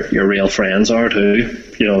your real friends are too.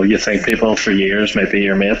 You think people for years might be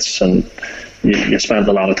your mates, and you spend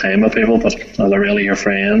a lot of time with people, but are they really your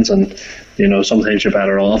friends? And sometimes you're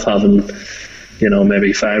better off having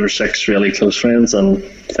maybe 5 or 6 really close friends and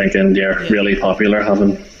thinking you're really popular,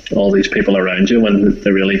 having all these people around you when they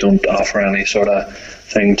really don't offer any sort of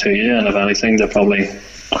thing to you. And if anything, they're probably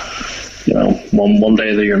one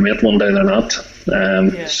day they're your mate, one day they're not.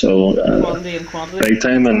 So quality and quantity, big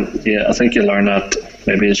time. And yeah, I think you learn that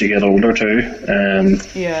maybe as you get older too.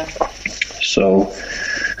 So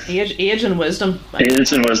age and wisdom.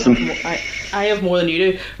 I have more than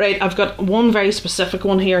you do. Right, I've got one very specific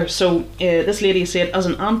one here. So this lady said, as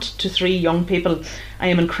an aunt to 3 young people, I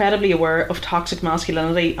am incredibly aware of toxic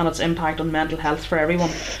masculinity and its impact on mental health for everyone.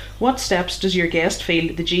 What steps does your guest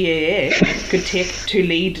feel the GAA could take to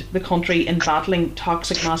lead the country in battling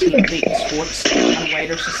toxic masculinity in sports and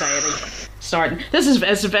wider society? This is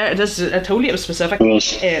I told you it was specific.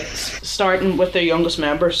 Starting with their youngest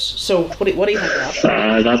members. So what do you think of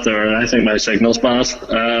that? I think my signal's bad.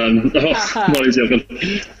 What are you joking?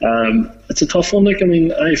 It's a tough one. Like, I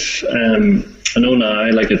mean, I know now,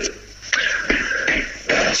 like, it.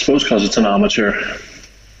 I suppose because it's an amateur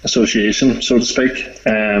association, so to speak.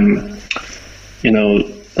 They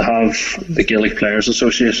have the Gaelic Players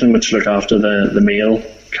Association, which look after the male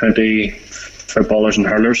county footballers and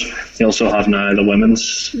hurlers. They also have now the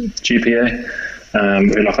women's GPA,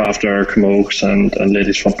 who look after camogues and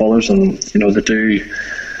ladies footballers, and they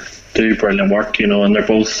do brilliant work, and they're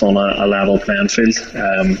both on a level playing field.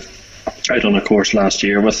 I done a course last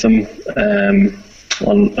year with them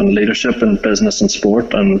on leadership in business and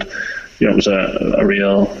sport, and it was a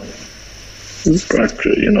real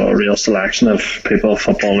selection of people: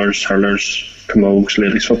 footballers, hurlers, camogues,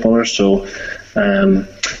 ladies footballers. So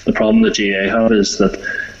the problem the GA have is that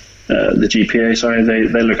the GPA, sorry,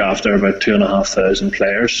 they look after about 2,500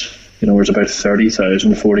 players. You know, there's about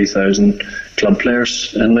 30,000, 40,000 club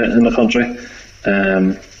players in the country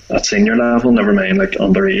at senior level, never mind like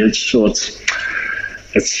underage. So it's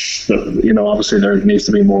you know, obviously there needs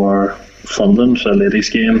to be more funding for the ladies'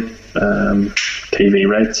 game, TV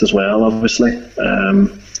rights as well, obviously, to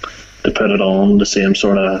put it on the same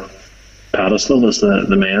sort of pedestal as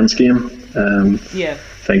the men's game. Yeah. I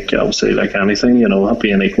think obviously, like anything, you know,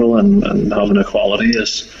 being equal and having equality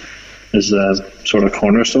is sort of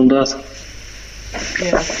cornerstone to that.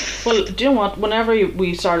 Yeah. Well, do you know what? Whenever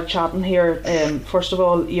we started chatting here, first of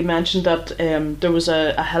all, you mentioned that there was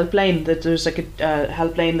a helpline, that there's like a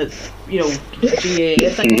helpline that, you know, GAA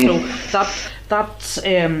thing. So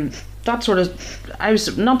that sort of, I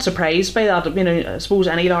was not surprised by that. You know, I suppose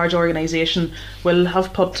any large organisation will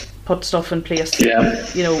have put stuff in place. Yeah.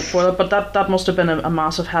 You know, for that, but that must have been a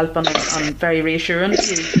massive help and very reassuring.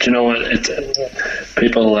 Do you know what?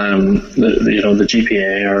 People, you know, the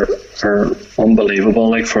GPA are unbelievable.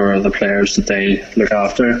 Like, for the players that they look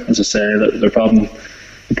after. As I say, the problem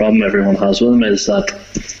everyone has with them is that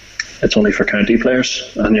it's only for county players.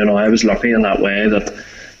 And you know, I was lucky in that way that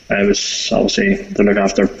I was obviously to look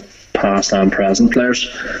after past and present players.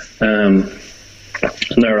 And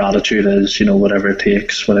their attitude is, you know, whatever it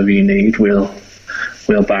takes, whatever you need, we'll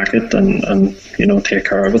back it and you know, take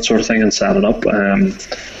care of it, sort of thing, and set it up,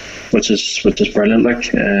 which is brilliant.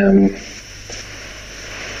 Like,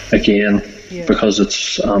 again, yeah. Because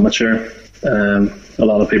it's amateur, a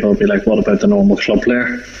lot of people will be like, what about the normal club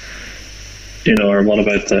player, you know, or what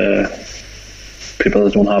about the people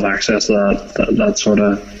that don't have access to that sort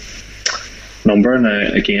of number?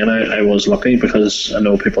 Now, again, I was lucky, because I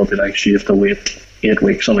know people will be like, you have to wait 8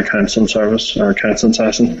 weeks on a counselling service or a counselling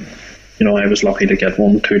session. You know, I was lucky to get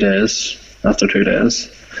one 2 days, after 2 days.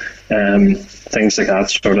 Things like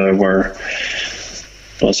that sort of were,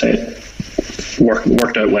 I'll say,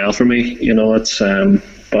 worked out well for me. You know,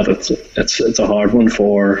 but it's a hard one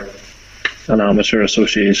for an amateur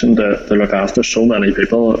association to look after so many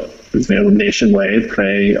people, you know, nationwide,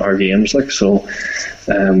 play our games, like. So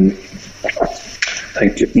I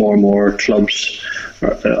think more and more clubs,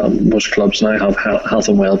 most clubs now have health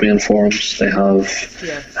and wellbeing forums. They have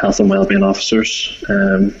health and wellbeing officers.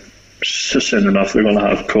 Soon enough, we're going to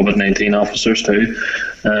have COVID-19 officers too.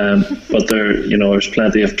 But there's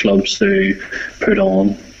plenty of clubs to put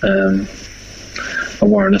on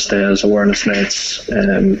awareness days, awareness nights,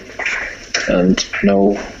 and you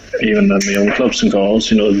know, even in my own clubs and goals,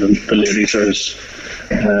 you know, the ladies are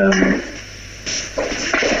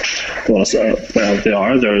well, they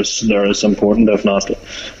are. They're as important, if not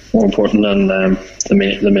more important, than the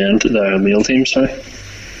male teams. Sorry.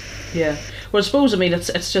 Yeah. Well, I suppose,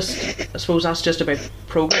 it's just, I suppose that's just about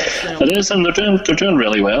progress. You know? It is, and they're doing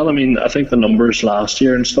really well. I mean, I think the numbers last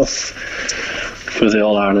year and stuff for the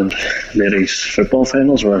All Ireland ladies football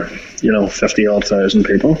finals were, you know, 50,000 odd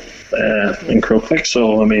people in Croke.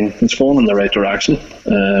 So I mean, it's going in the right direction,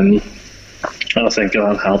 and I think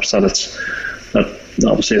that helps that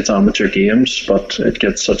obviously it's amateur games, but it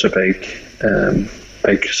gets such a big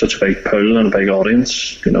pool and a big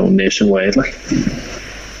audience, you know, nationwide, like.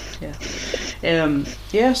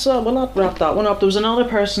 So we'll not wrap that one up. There was another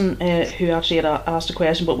person who actually had asked a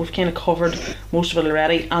question, but we've kind of covered most of it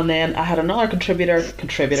already. And then I had another contributor who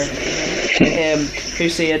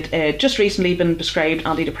said, just recently been prescribed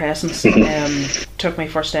antidepressants, took my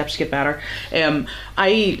first steps to get better.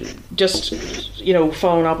 I just, you know,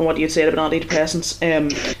 following up on what you had said about antidepressants,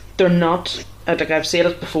 they're not, like I've said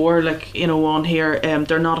it before, like, you know, on here,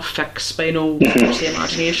 they're not a fix by no stretch of the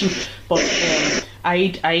imagination, but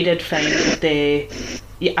I did find that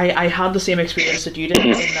I had the same experience that you did,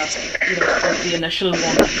 in that, you know, the initial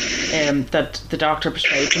one that the doctor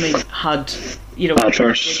prescribed to me had, you know,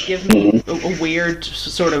 it give me a weird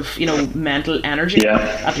sort of, you know, mental energy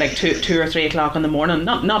at like 2 or 3 o'clock in the morning.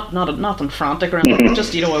 Nothing frantic or anything,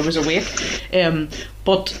 just, you know, I was awake.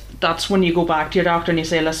 But that's when you go back to your doctor and you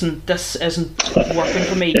say, listen, this isn't working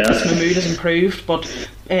for me. Yes, my mood has improved, but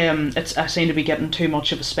I seem to be getting too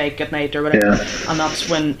much of a spike at night or whatever. And that's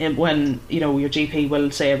when you know, your GP will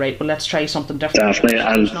say, right, well, let's try something different. Definitely.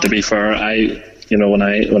 And to be fair, you know, when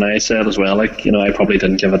I said as well, like, you know, I probably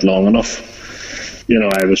didn't give it long enough. You know,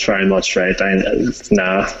 I was very much right.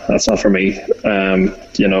 Nah, that's not for me.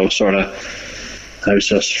 You know, sort of, I was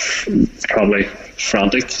just probably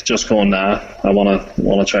frantic, just going, nah, I want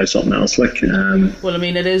to try something else. Like, well, I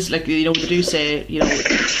mean, it is like, you know, they do say, you know, it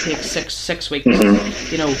takes six weeks.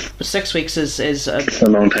 You know, but 6 weeks is a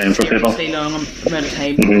long time for people. Long amount of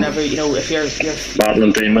time. Whenever, you know, if you're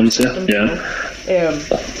battling demons, yeah.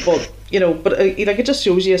 But but like it just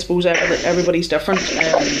shows you, I suppose, everybody's different,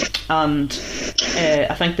 and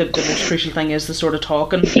I think that the most crucial thing is the sort of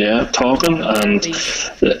talking. Yeah, talking, and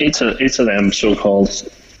each of them so-called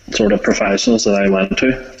sort of professionals that I went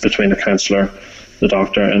to, between the counsellor, the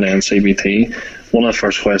doctor, and then CBT, one of the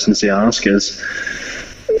first questions they ask is,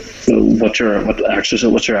 what's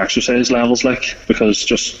your exercise levels like? Because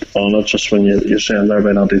just when you're saying there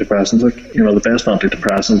about antidepressants, like, the best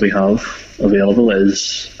antidepressant we have available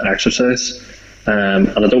is exercise. And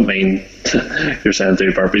I don't mean you're saying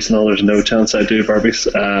do burpees and all. There's no chance I do burpees,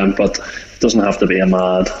 but it doesn't have to be a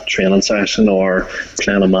mad training session or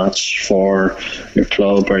playing a match for your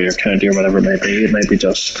club or your county or whatever it may be. It may be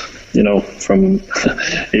just, from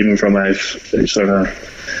I've sort of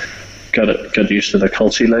got used to the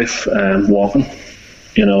culty life, walking,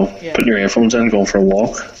 putting your earphones in, going for a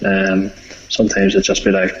walk. Sometimes it just be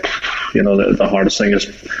like, the hardest thing is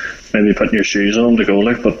maybe putting your shoes on to go,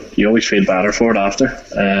 like, but you always feel better for it after.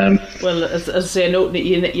 Well, as I say, no,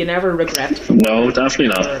 you never regret. No, definitely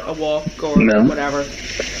not. A walk or whatever.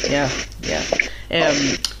 Yeah.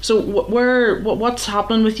 So what's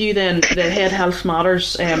happening with you then? The Head Health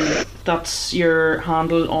Matters. That's your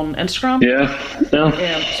handle on Instagram. Yeah.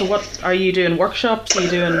 So what are you doing? Workshops? Are you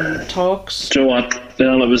doing talks? Do you know what?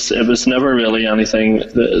 Well, it was never really anything.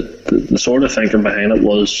 The sort of thinking behind it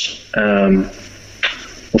was.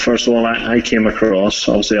 Well, first of all, I came across,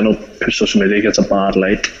 obviously, I know social media gets a bad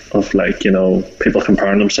light of, like, people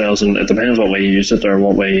comparing themselves, and it depends what way you use it or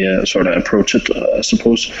what way you sort of approach it, I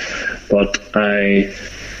suppose. But I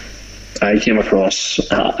came across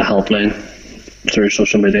a helpline through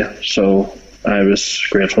social media, so I was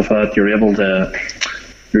grateful for that. You're able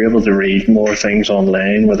to read more things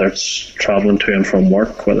online, whether it's travelling to and from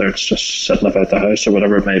work, whether it's just sitting about the house or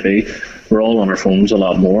whatever it may be. We're all on our phones a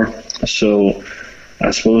lot more, so I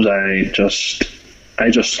suppose I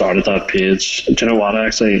just started that page. Do you know what?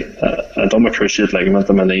 Actually, I done my cruciate ligament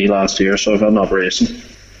in my knee last year, so I've had an operation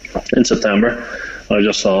in September. I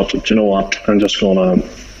just thought, do you know what? I'm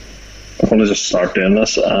gonna just start doing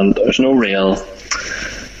this, and there's no real.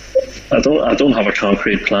 I don't have a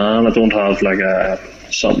concrete plan. I don't have like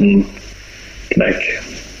something like.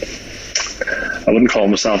 I wouldn't call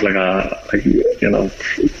myself like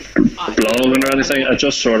blogging or anything. I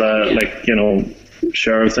just sort of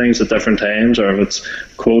share things at different times, or if it's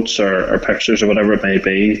quotes or pictures or whatever it may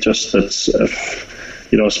be. Just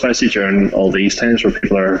especially during all these times where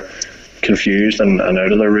people are confused and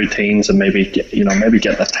out of their routines, and maybe getting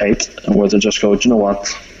it tight, and where they just go, do you know what?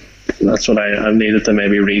 That's what I needed to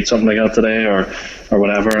maybe read something like that today, or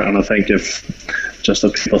whatever. And I think if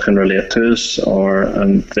people can relate to us,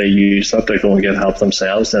 and they use that to go and get help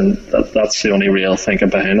themselves, then that's the only real thinking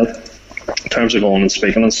behind it. In terms of going and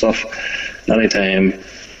speaking and stuff, anytime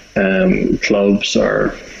clubs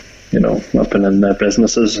or I've been in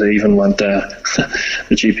businesses. I even went the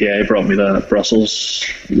GPA brought me to Brussels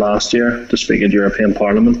last year to speak at European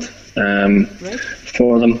Parliament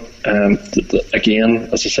for them. Again,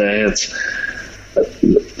 as I say, it's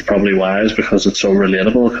probably wise because it's so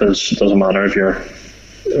relatable, because it doesn't matter if you're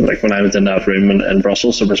like, when I was in that room in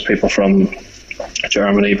Brussels, there was people from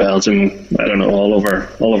Germany, Belgium, I don't know, all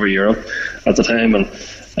over Europe at the time, and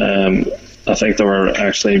I think they were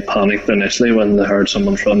actually panicked initially when they heard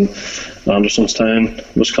someone from Andersonstown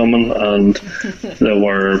was coming, and they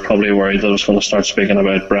were probably worried that I was going to start speaking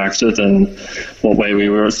about Brexit and what way we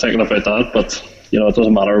were thinking about that. But it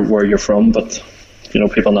doesn't matter where you're from, but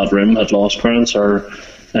people in that room had lost parents or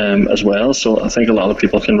as well, so I think a lot of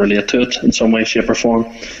people can relate to it in some way, shape or form.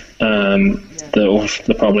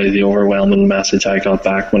 Probably the overwhelming message I got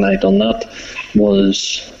back when I done that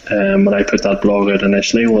was, when I put that blog out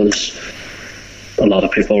initially, was a lot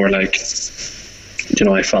of people were like,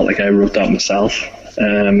 I felt like I wrote that myself.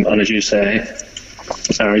 And as you say,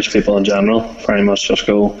 Irish people in general very much just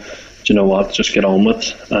go, do you know what, just get on with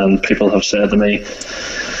it. And people have said to me,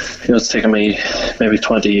 it's taken me maybe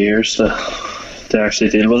 20 years to actually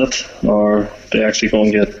deal with it, or to actually go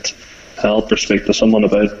and get help or speak to someone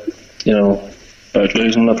about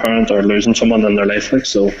losing a parent or losing someone in their life. Like,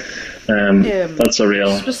 so that's a real.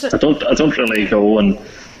 I don't really go and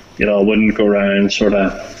I wouldn't go around sort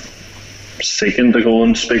of seeking to go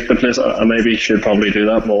and speak to places. I maybe should probably do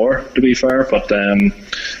that more, to be fair, but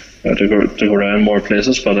to go around more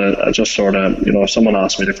places. But I just sort of, if someone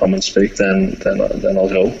asks me to come and speak, then I'll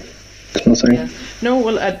go. Yeah. No,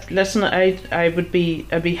 well, listen, I'd be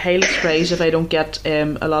highly surprised if I don't get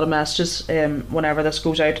a lot of messages whenever this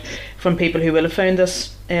goes out from people who will have found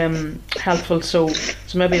this helpful. So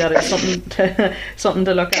maybe that is something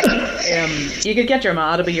to look at. You could get your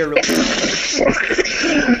ma to be your role.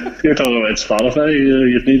 You're talking about Spotify.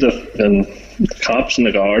 You'd need the cops and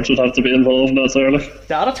the guards would have to be involved necessarily.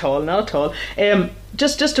 Not at all.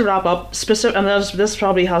 Just to wrap up, and this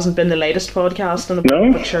probably hasn't been the latest podcast,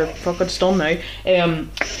 but sure, fuck, it's done now.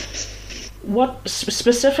 What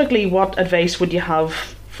advice would you have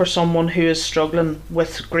for someone who is struggling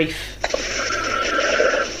with grief?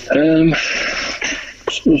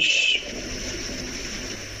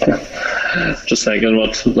 Just thinking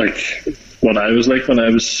what I was like when I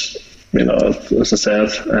was, as I said,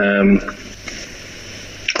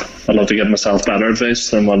 I'd love to give myself better advice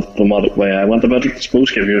than what way I went about it. I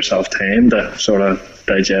suppose give yourself time to sort of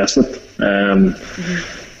digest it,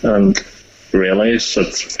 and realise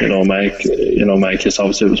that my case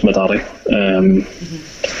obviously it was my daddy.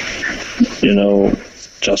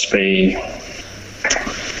 Just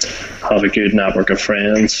have a good network of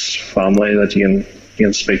friends, family that you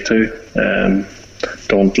can speak to.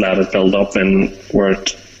 Don't let it build up in where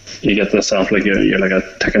you get yourself like you're like a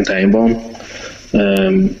ticking time bomb.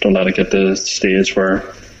 Don't let it get to the stage where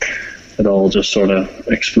it all just sort of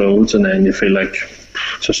explodes and then you feel like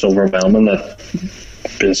it's just overwhelming that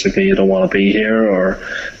basically you don't want to be here, or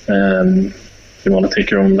you want to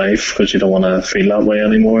take your own life because you don't want to feel that way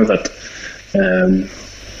anymore. That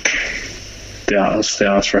they ask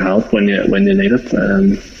for help when you need it,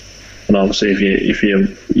 and obviously if you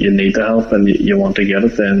need the help and you want to get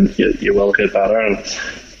it, then you will get better. And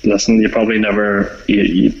listen, you probably never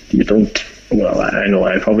you don't. Well, I know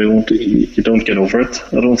I probably won't. You don't get over it,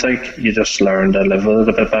 I don't think. You just learn to live with it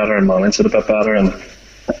a bit better and manage it a bit better. And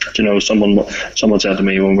someone said to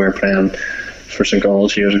me when we were playing for St.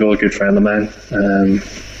 Galls years ago, a good friend of mine, and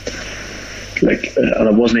I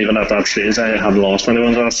wasn't even at that stage. I hadn't lost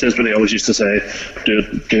anyone at that stage, but he always used to say, do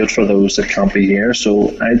it for those that can't be here.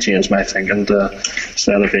 So I changed my thinking to,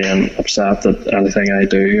 instead of being upset that anything I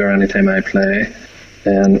do or anytime I play,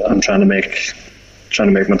 and I'm trying to make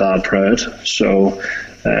my dad proud. So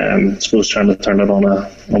I suppose trying to turn it on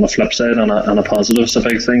a flip side, on a positive is a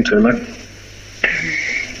big thing too.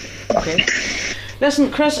 Okay. Listen,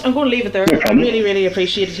 Chris, I'm going to leave it there. No problem. I really, really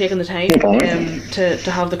appreciate you taking the time to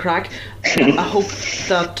have the crack. I hope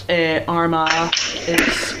that Armagh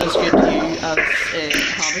is as good to you as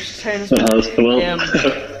Hammerstown has been.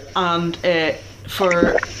 And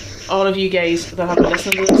for all of you guys that have been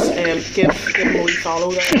listening to this, give him a wee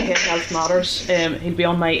follow there. Head Health Matters. He'll be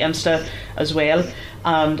on my Insta as well.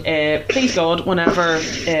 And please God, whenever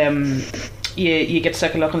you get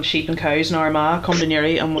sick of looking at sheep and cows in Armagh, come to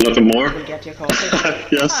Newry and we'll get you a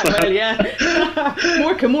coffee. Yes. Well, yeah.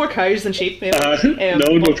 more cows than sheep, maybe.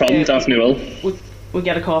 No problem. Definitely will. We'll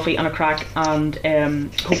get a coffee and a crack, and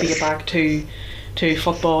hope you get back to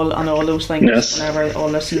football and all those things. Yes. Whenever all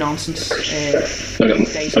this nonsense.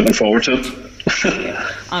 Looking forward to it.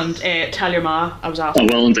 Yeah. And tell your ma I was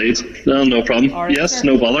asking. I will indeed. No problem. Right, yes, sir.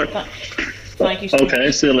 no bother. Thank you so much.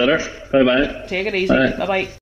 Okay, see you later. Bye bye. Take it easy. Bye Bye bye.